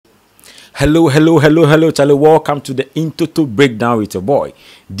Hello, Charlie. Welcome to the Intoto breakdown with your boy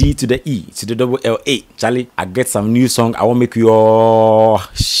D to the E to the double LA. Charlie, I get some new song. I want to make you all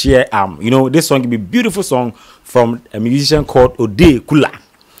share. You know, this song will be a beautiful song from a musician called Odeku.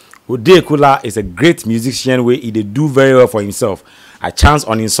 Odeku is a great musician where he do very well for himself. I chance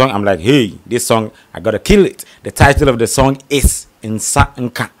on his song. I'm like, hey, this song I gotta kill it. The title of the song is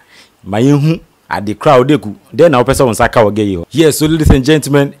Nsanka. Mayehu at the crowd Odeku. Then our person Nsanka will get you. Yes, so ladies and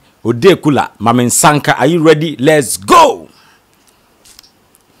gentlemen. Odeku, Nsanka, are you ready? Let's go!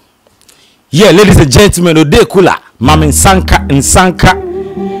 Yeah, ladies and gentlemen, Odeku, Nsanka,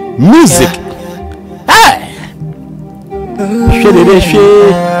 music. Hey!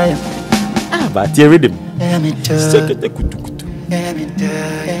 But here rhythm. Yeah,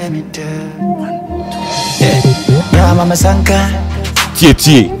 Mama Sanka.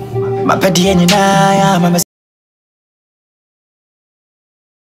 Tie. My petty and ya, Mama.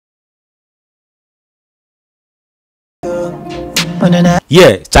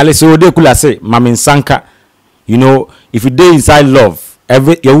 Yeah, Charlie, so Odeku say, Nsanka, you know, if you dey inside love,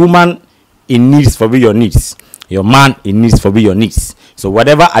 your woman in needs for be your needs, your man in needs for be your needs. So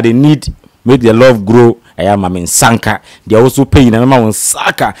whatever are the need, make the love grow. I am Nsanka. They also pay in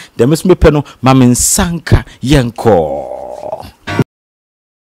Nsanka. They must me pay no Nsanka yenko.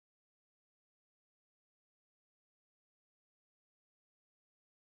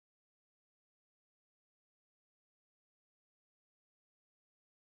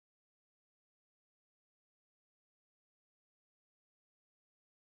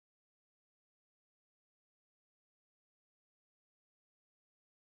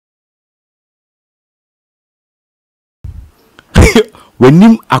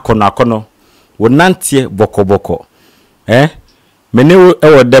 Wenim akono wonantie boko mene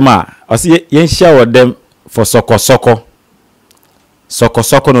ewo dem a osi yen share wo dem for soko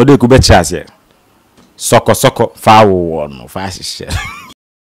no Odeku be chase soko fa wo no fa hihye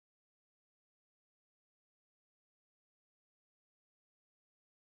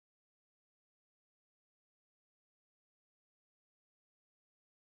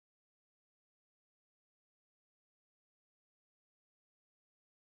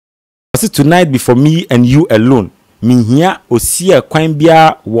tonight before me and you alone. Me here osia kwan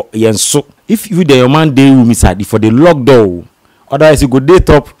bia yenso. If you the your man dey room inside for the lock door. Otherwise you go date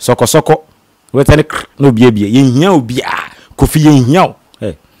up soko. We tell no bia yen hia obi a Kofi yen hia.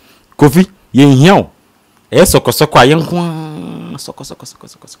 Eh. Kofi yen hia. Soko ayen kwa soko.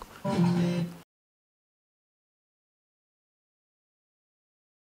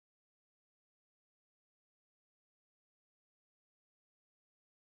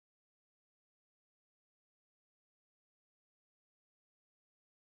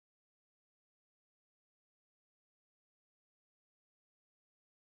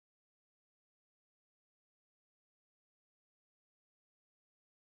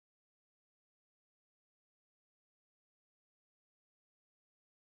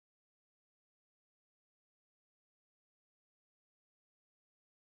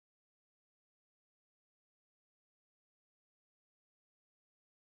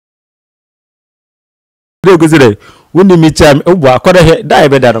 Go say when you meet him akwada he die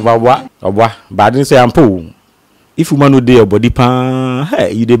be that obwa bad say ampo if woman no dey your body pan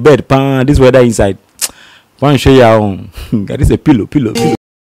hey you the bed pan this weather inside one show your own that is a pillow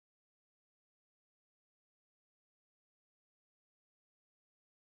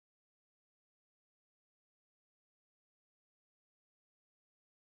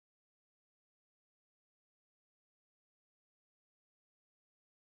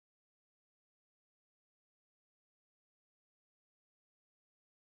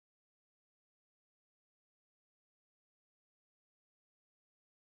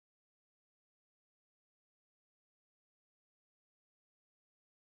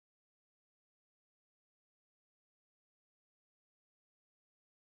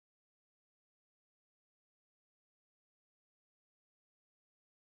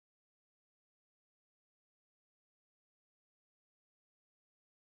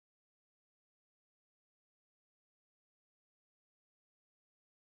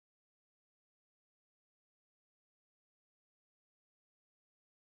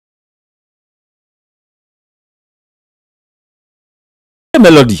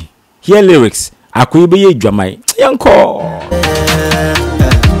melody hear lyrics akoyebe ye dwamai yanko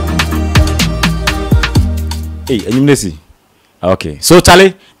hey enyimnesi okay so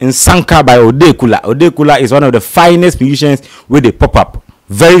Charlie Nsanka by Odeku is one of the finest musicians where they pop up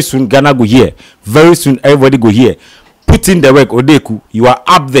very soon. Ghana go here very soon, everybody go here. Put in the work. Odeku, you are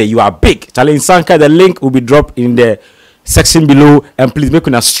up there, you are big. Charlie Nsanka, the link will be dropped in the section below, and please make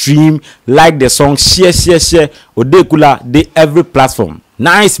una stream, like the song, share. Odeku dey every platform.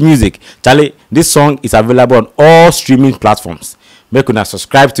 Nice music, Charlie. This song is available on all streaming platforms. Make una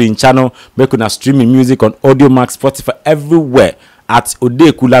subscribe to his channel. Make una stream his music on AudioMax, Spotify, everywhere at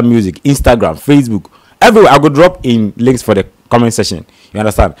Odeku Music, Instagram, Facebook, everywhere. I go drop in links for the comment section. You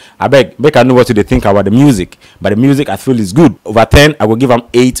understand? I beg, make I know what you think about the music. But the music I feel is good. Over 10, I will give them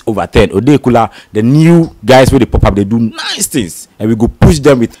 8 over 10. Odeku, the new guys where they pop up, they do nice things, and we go push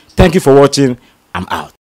them with. Thank you for watching. I'm out.